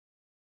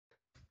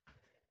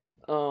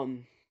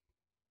Um,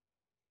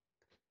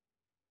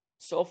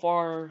 so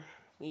far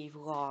we've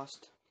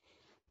lost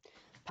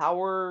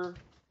power,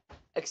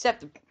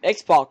 except the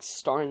Xbox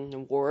starting to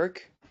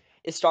work.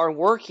 It started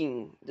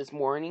working this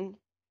morning,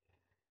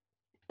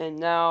 and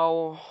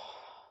now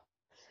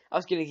I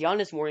was gonna get on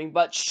this morning,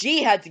 but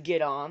she had to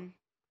get on.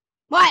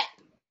 What?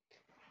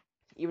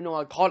 Even though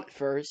I called it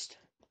first.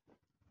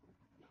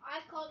 I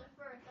called it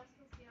first. I was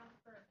supposed to be on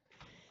first.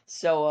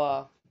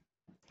 So,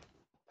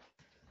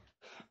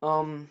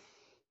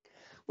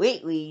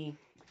 lately,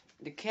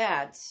 the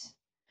cats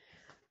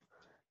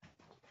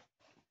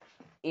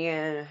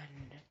and,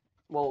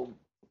 well,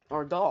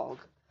 our dog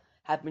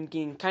have been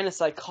getting kind of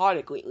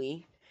psychotic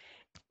lately.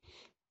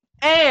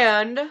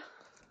 And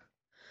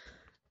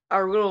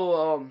our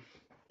little,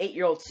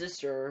 8-year-old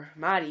sister,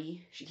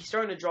 Maddie, she's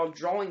starting to draw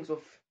drawings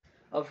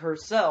of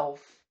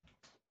herself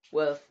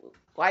with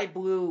light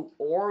blue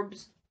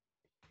orbs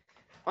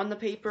on the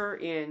paper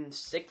and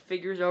stick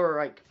figures that are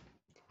like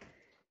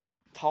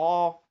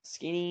tall,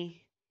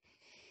 skinny,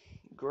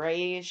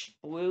 grayish,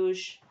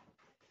 bluish,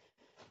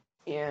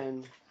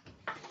 and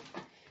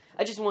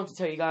I just wanted to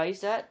tell you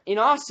guys that. And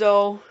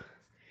also,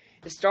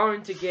 it's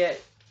starting to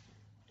get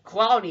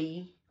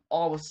cloudy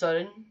all of a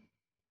sudden,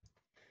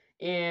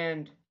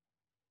 and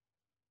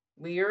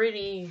we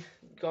already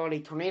got a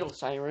tornado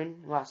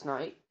siren last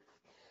night,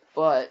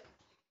 but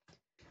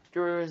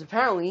there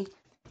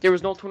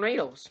was no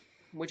tornadoes,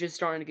 which is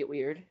starting to get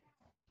weird.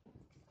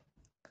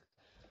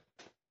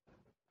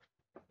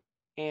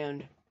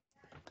 And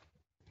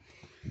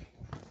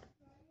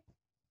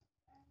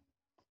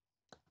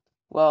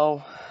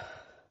well,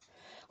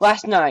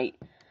 last night,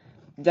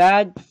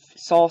 Dad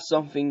saw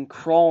something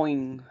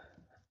crawling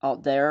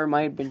out there. It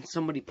might have been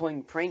somebody playing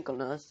a prank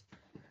on us.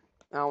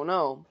 I don't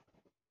know.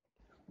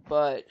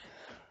 But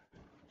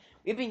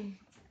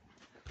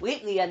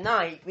lately at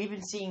night, we've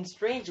been seeing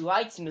strange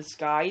lights in the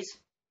skies,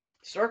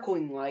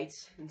 circling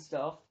lights and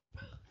stuff.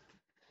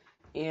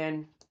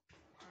 And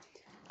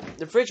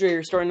the refrigerator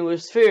is starting to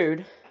lose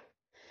food.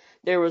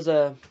 There was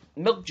a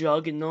milk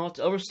jug and lots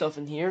of other stuff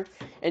in here,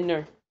 and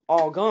they're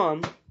all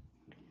gone.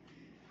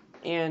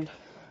 And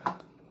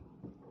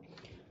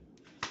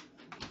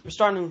we're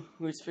starting to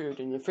lose food,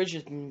 and the fridge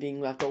has been being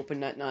left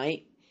open at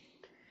night.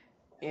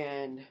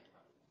 And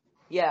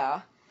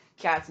yeah,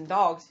 cats and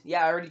dogs.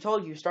 Yeah, I already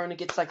told you, starting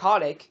to get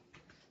psychotic.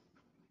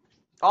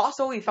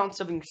 Also, we found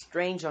something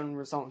strange on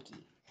Razonki.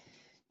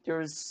 There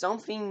was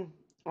something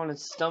on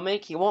his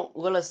stomach. He won't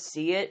let us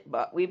see it,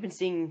 but we've been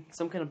seeing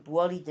some kind of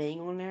bloody thing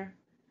on there.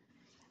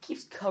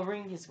 Keeps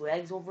covering his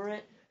legs over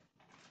it.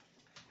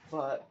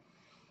 But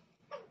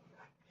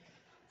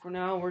for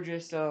now, we're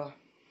just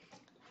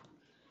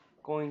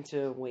going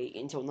to wait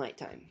until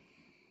nighttime.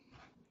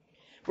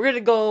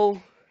 We're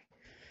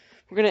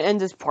gonna end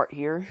this part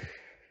here.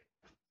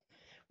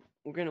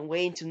 We're gonna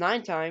wait until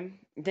nighttime.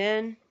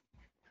 Then,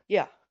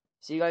 yeah,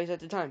 see you guys at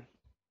the time.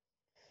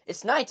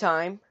 It's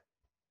nighttime,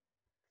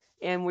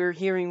 and we're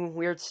hearing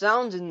weird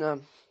sounds in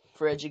the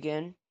fridge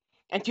again.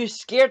 And too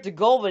scared to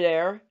go over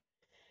there.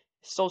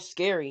 It's so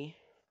scary.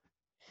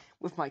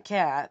 With my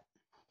cat,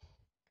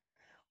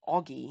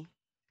 Augie.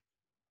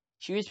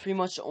 She was pretty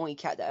much the only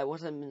cat that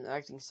wasn't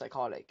acting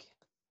psychotic.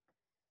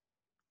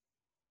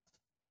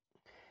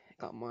 I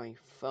got my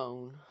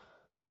phone.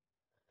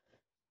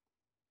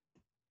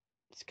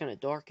 It's kind of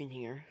dark in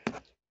here.